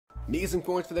Need some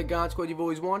coins for the God Squad you've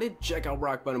always wanted? Check out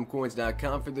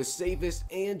rockbottomcoins.com for the safest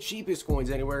and cheapest coins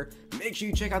anywhere. Make sure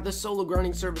you check out the solo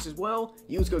grinding service as well.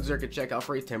 Use code Zirksee at checkout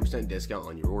for a 10% discount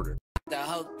on your order. The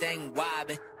whole thing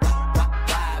wobbin',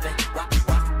 wobbin',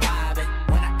 wobbin'.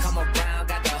 When I come around,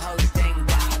 got the whole thing wobbin'.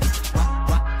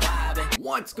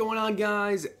 What's going on,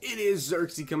 guys? It is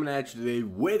Zirksee coming at you today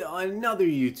with another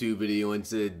YouTube video, and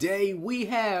today we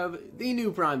have the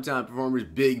new primetime performers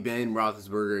Big Ben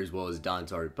Roethlisberger as well as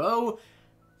Dontari Poe.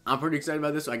 I'm pretty excited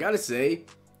about this. So I gotta say,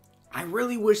 I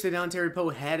really wish that Dontari Poe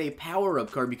had a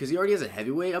power-up card because he already has a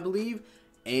heavyweight, I believe,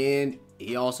 and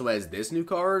he also has this new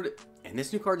card. And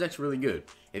this new card's actually really good.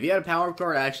 If he had a power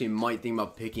card, I actually might think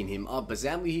about picking him up, but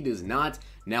sadly he does not.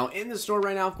 Now, in the store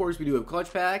right now, of course, we do have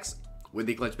clutch packs with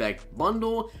the clutch pack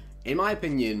bundle. In my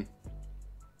opinion,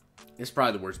 it's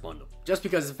probably the worst bundle. Just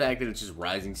because of the fact that it's just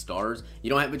rising stars. You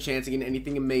don't have a chance of getting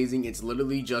anything amazing. It's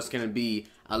literally just going to be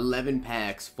 11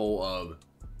 packs full of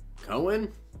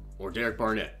Cohen or Derek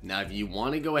Barnett. Now, if you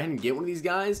want to go ahead and get one of these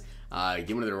guys,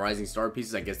 get one of the rising star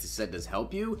pieces, I guess the set does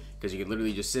help you, because you can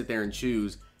literally just sit there and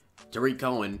choose Tariq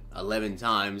Cohen 11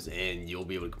 times and you'll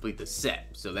be able to complete the set.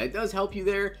 So that does help you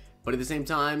there, but at the same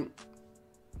time,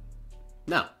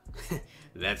 no.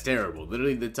 That's terrible.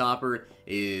 Literally the topper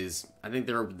is, I think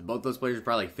both those players are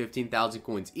probably like 15,000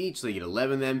 coins each, so you get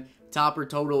 11 of them. Topper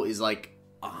total is like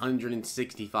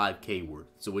 165k worth.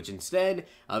 So which instead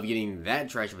of getting that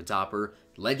trash of a topper,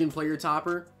 legend player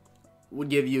topper would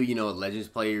give you, you know, a legends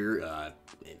player, an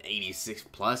 86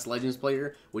 plus legends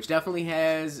player, which definitely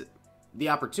has the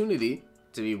opportunity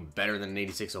to be better than an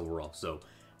 86 overall, so,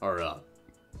 or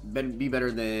be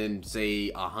better than, say,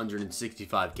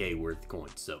 165k worth of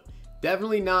coins. So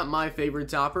definitely not my favorite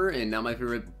topper, and not my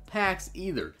favorite packs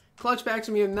either. Clutch packs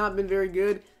for me have not been very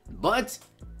good, but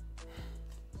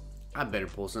I better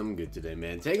pull something good today,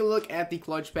 man. Take a look at the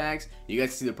clutch packs. You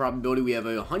guys see the probability. We have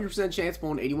a 100% chance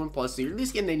pulling 81 plus, so you're at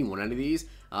least getting 81 out of these.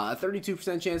 A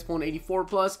 32% chance pulling 84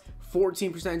 plus,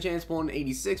 14% chance pulling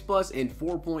 86 plus, and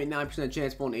 4.9%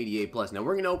 chance pulling 88 plus. Now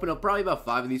we're gonna open up probably about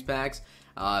 5 of these packs.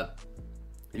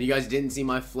 If you guys didn't see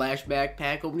my flashback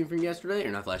pack opening from yesterday,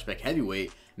 or not flashback,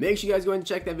 heavyweight, make sure you guys go ahead and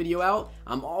check that video out.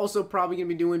 I'm also probably gonna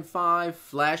be doing 5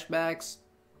 flashbacks.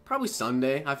 Probably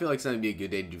Sunday. I feel like Sunday would be a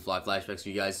good day to do flashbacks for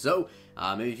you guys. So,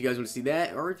 maybe if you guys want to see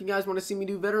that, or if you guys want to see me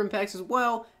do veteran packs as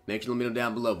well, make sure to let me know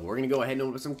down below. But we're going to go ahead and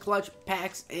open up some clutch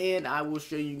packs, and I will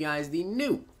show you guys the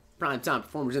new primetime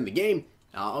performers in the game.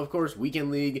 Of course, Weekend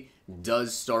League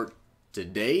does start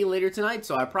today, later tonight,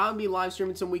 so I'll probably be live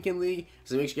streaming some Weekend League.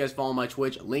 So make sure you guys follow my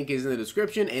Twitch. Link is in the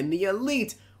description, and the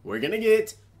elite we're going to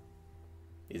get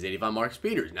is 85 Marcus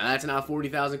Peters. Now, that's not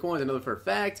 40,000 coins, I know that for a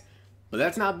fact. But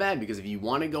that's not bad, because if you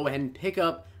want to go ahead and pick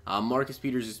up Marcus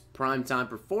Peters' primetime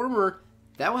performer,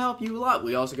 that will help you a lot.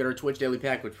 We also got our Twitch daily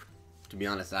pack, which, to be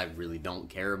honest, I really don't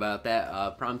care about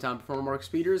that primetime performer Marcus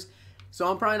Peters. So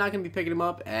I'm probably not going to be picking him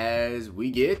up, as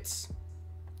we get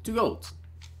 2 golds.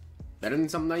 Better than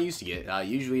something I used to get.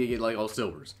 Usually you get like all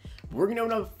silvers. But we're going to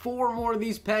open up 4 more of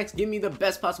these packs. Give me the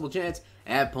best possible chance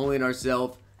at pulling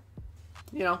ourselves,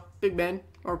 you know, Big Ben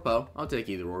or Poe. I'll take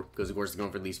either or, because of course it's going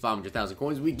for at least 500,000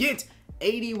 coins. We get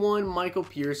 81 Michael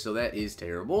Pierce, so that is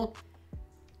terrible.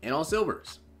 And all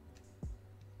silvers.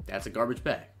 That's a garbage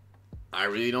pack. I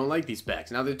really don't like these packs.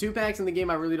 Now, the 2 packs in the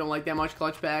game I really don't like that much,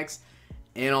 clutch packs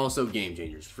and also game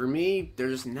changers. For me, they're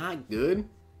just not good.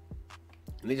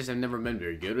 And they just have never been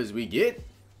very good, as we get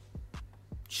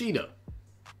Cheetah.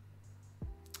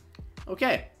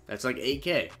 Okay, that's like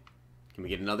 8k. Can we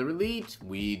get another elite?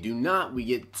 We do not. We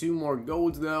get 2 more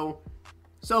golds though.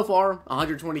 So far,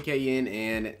 120k in,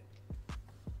 and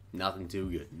nothing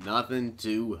too good. Nothing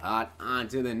too hot. On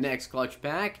to the next clutch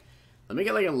pack. Let me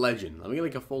get like a legend. Let me get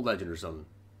like a full legend or something.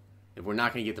 If we're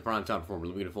not going to get the primetime performer,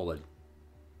 let me get a full legend.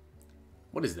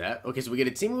 What is that? Okay, so we get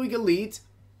a Team of the Week elite.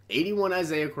 81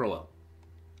 Isaiah Crowell.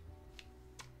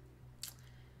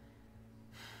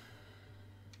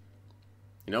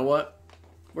 You know what?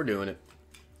 We're doing it.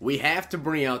 We have to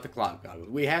bring out the clock goggles.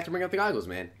 We have to bring out the goggles,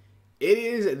 man. It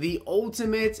is the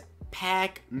ultimate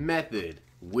pack method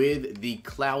with the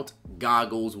clout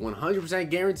goggles. 100%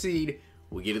 guaranteed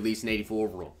we'll get at least an 84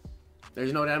 overall.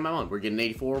 There's no doubt in my mind. We're getting an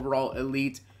 84 overall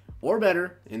elite or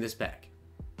better in this pack.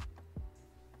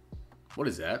 What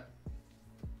is that?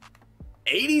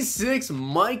 86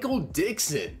 Michael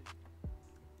Dixon.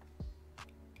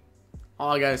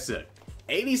 All I gotta say.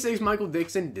 86 Michael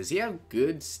Dixon. Does he have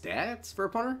good stats for a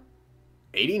punter?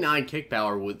 89 kick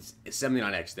power with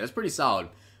 79x. That's pretty solid.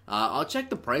 I'll check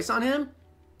the price on him,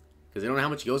 because I don't know how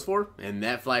much he goes for. And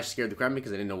that flash scared the crap out of me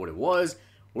because I didn't know what it was.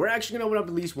 We're actually going to open up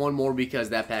at least 1 more, because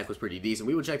that pack was pretty decent.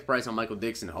 We will check the price on Michael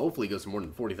Dixon. Hopefully he goes for more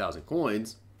than 40,000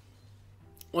 coins.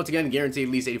 Once again, guaranteed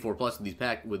at least 84 plus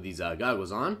with these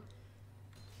goggles on.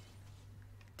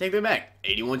 Take that back,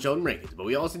 81 Sheldon Rankins. But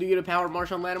we also do get a powered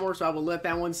Marshawn Lattimore, so I will let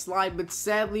that one slide. But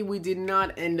sadly, we did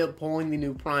not end up pulling the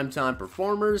new Primetime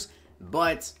Performers.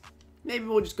 But maybe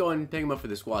we'll just go ahead and pick them up for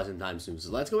the squad sometime soon.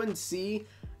 So let's go ahead and see.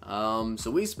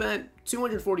 So we spent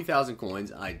 240,000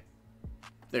 coins.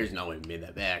 There's no way we made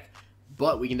that back.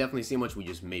 But we can definitely see how much we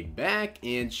just made back.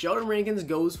 And Sheldon Rankins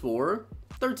goes for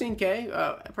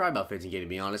 13K. Probably about 15K to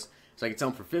be honest. So I can sell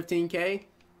him for 15K.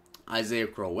 Isaiah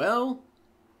Crowell,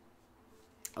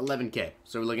 11K.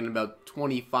 So we're looking at about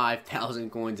 25,000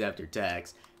 coins after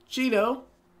tax. Cheeto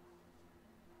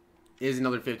is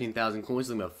another 15,000 coins,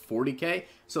 looking about 40K.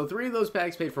 So 3 of those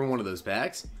packs paid for 1 of those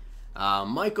packs.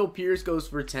 Michael Pierce goes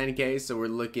for 10K, so we're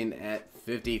looking at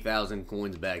 50,000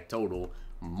 coins back total.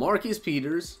 Marcus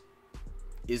Peters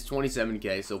is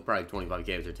 27K, so probably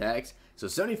 25K after tax. So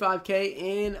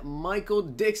 75K, and Michael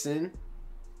Dixon,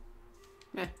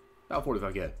 about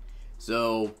 45K.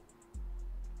 So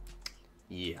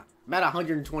yeah, about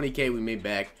 120K we made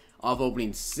back off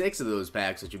opening 6 of those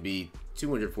packs, which would be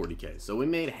 240K. So we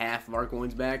made half of our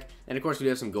coins back, and of course we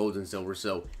have some golds and silver,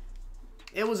 so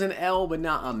it was an L, but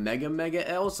not a mega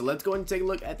L. So let's go ahead and take a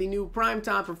look at the new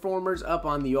Primetime Performers up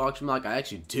on the auction block. I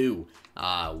actually do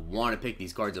want to pick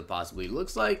these cards up possibly. It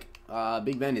looks like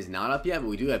Big Ben is not up yet, but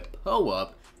we do have Poe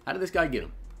up. How did this guy get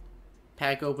him?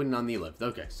 Pack opening on the 11th.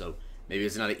 Okay, so maybe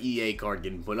it's not an EA card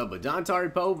getting put up, but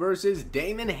Dontari Poe versus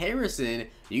Damon Harrison.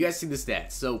 You guys see the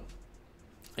stats. So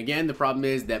again, the problem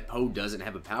is that Poe doesn't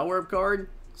have a power-up card,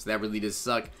 so that really does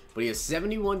suck. But he has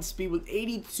 71 speed with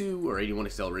 82 or 81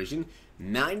 acceleration,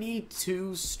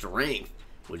 92 strength,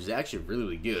 which is actually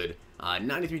really good.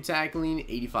 93 tackling,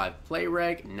 85 play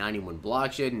rec, 91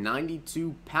 block shed,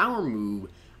 92 power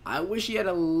move. I wish he had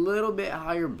a little bit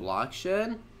higher block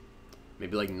shed,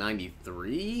 maybe like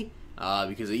 93,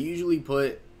 because I usually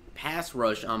put pass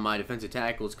rush on my defensive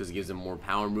tackles because it gives them more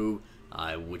power move.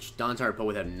 Which Dontari Poe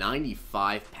would have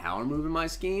 95 power move in my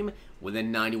scheme, with a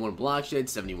 91 block shed,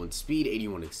 71 speed,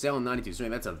 81 excel, and 92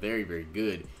 strength. That's a very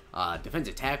good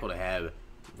defensive tackle to have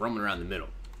roaming around the middle.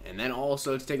 And then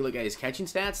also to take a look at his catching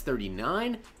stats,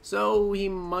 39. So he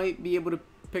might be able to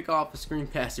pick off a screen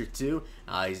pass or two.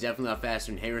 He's definitely not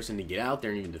faster than Harrison to get out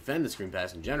there and even defend the screen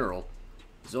pass in general.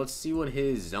 So let's see what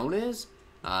his zone is.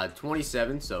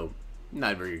 27. So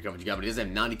not a very good coverage guy, but he does have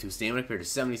 92 stamina compared to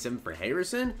 77 for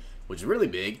Harrison, which is really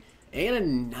big, and a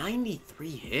 93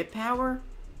 hit power.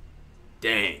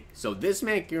 Dang. So this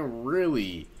man can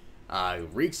really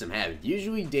wreak some havoc.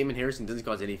 Usually Damon Harrison doesn't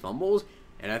cause any fumbles,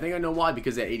 and I think I know why,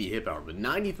 because of that 80 hit power. But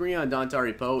 93 on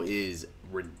Dontari Poe is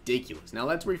ridiculous. Now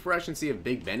let's refresh and see if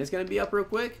Big Ben is going to be up real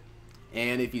quick.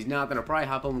 And if he's not, then I'll probably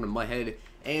hop over to my head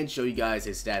and show you guys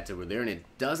his stats over there. And it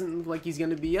doesn't look like he's going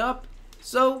to be up,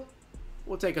 so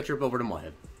we'll take a trip over to my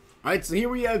head. Alright, so here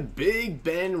we have Big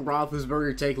Ben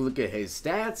Roethlisberger. Take a look at his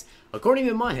stats. According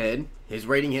to my head, his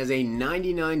rating has a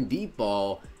 99 deep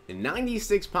ball, a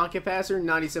 96 pocket passer,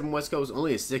 97 West Coast,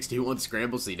 only a 61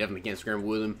 scramble, so you definitely can't scramble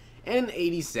with him, and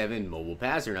 87 mobile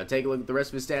passer. Now take a look at the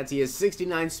rest of his stats. He has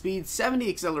 69 speed, 70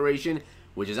 acceleration,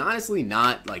 which is honestly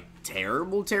not like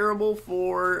terrible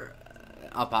for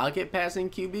a pocket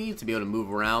passing QB to be able to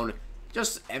move around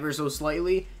just ever so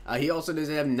slightly. He also does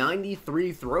have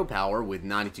 93 throw power with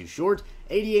 92 short,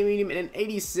 88 medium, and an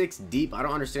 86 deep. I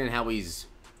don't understand how he's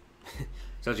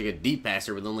such a good deep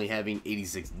passer with only having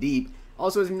 86 deep.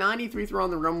 Also has 93 throw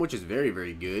on the run, which is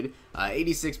very good.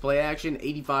 86 play action,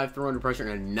 85 throw under pressure,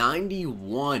 and a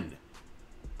 91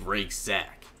 break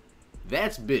sack.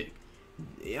 That's big.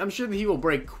 I'm sure that he will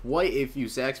break quite a few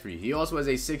sacks for you. He also has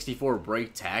a 64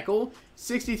 break tackle,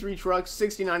 63 trucks,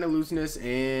 69 elusiveness,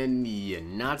 and yeah,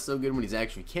 not so good when he's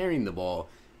actually carrying the ball.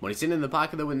 When he's sitting in the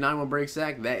pocket though with 91 break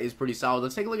sack, that is pretty solid.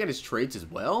 Let's take a look at his traits as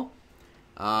well.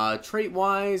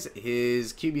 Trait-wise,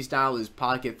 his QB style is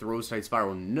pocket, throws tight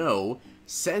spiral, no.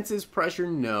 Senses pressure,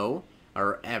 no,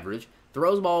 or average.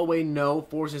 Throws ball away, no.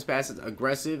 Forces passes,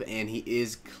 aggressive, and he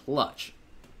is clutch.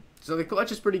 So the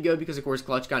clutch is pretty good because, of course,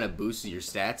 clutch kind of boosts your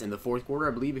stats in the fourth quarter,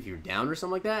 I believe, if you're down or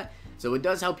something like that. So it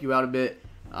does help you out a bit.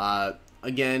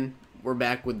 Again, we're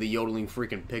back with the yodeling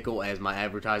freaking pickle as my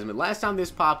advertisement. Last time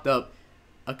this popped up,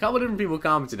 a couple different people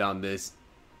commented on this,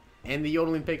 and the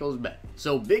yodeling pickle is back.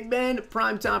 So Big Ben,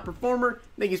 Primetime Performer,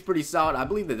 I think he's pretty solid. I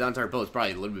believe that Dontari Poe is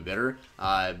probably a little bit better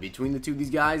between the two of these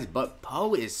guys, but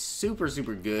Poe is super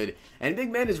good, and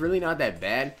Big Ben is really not that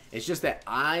bad. It's just that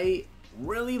I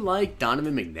really like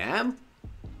Donovan McNabb,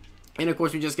 and of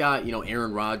course we just got, you know,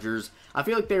 Aaron Rodgers. I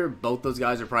feel like both those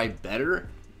guys are probably better,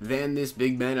 than this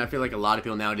Big Ben. I feel like a lot of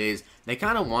people nowadays, they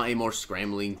kind of want a more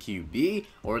scrambling QB,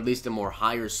 or at least a more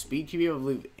higher speed QB. I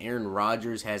believe Aaron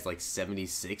Rodgers has like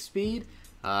 76 speed,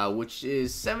 which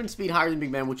is 7 speed higher than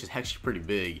Big Ben, which is actually pretty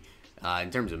big in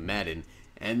terms of Madden.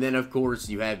 And then, of course,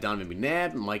 you have Donovan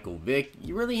McNabb, Michael Vick.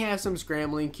 You really have some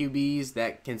scrambling QBs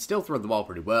that can still throw the ball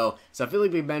pretty well. So I feel like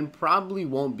Big Ben probably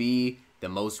won't be the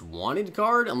most wanted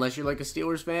card unless you're like a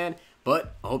Steelers fan.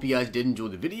 But I hope you guys did enjoy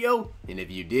the video. And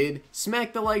if you did,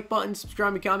 smack the like button,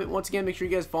 subscribe and comment. Once again, make sure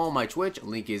you guys follow my Twitch.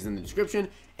 Link is in the description.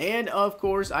 And, of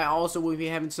course, I also will be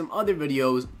having some other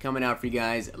videos coming out for you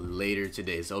guys later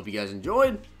today. So I hope you guys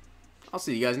enjoyed. I'll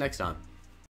see you guys next time.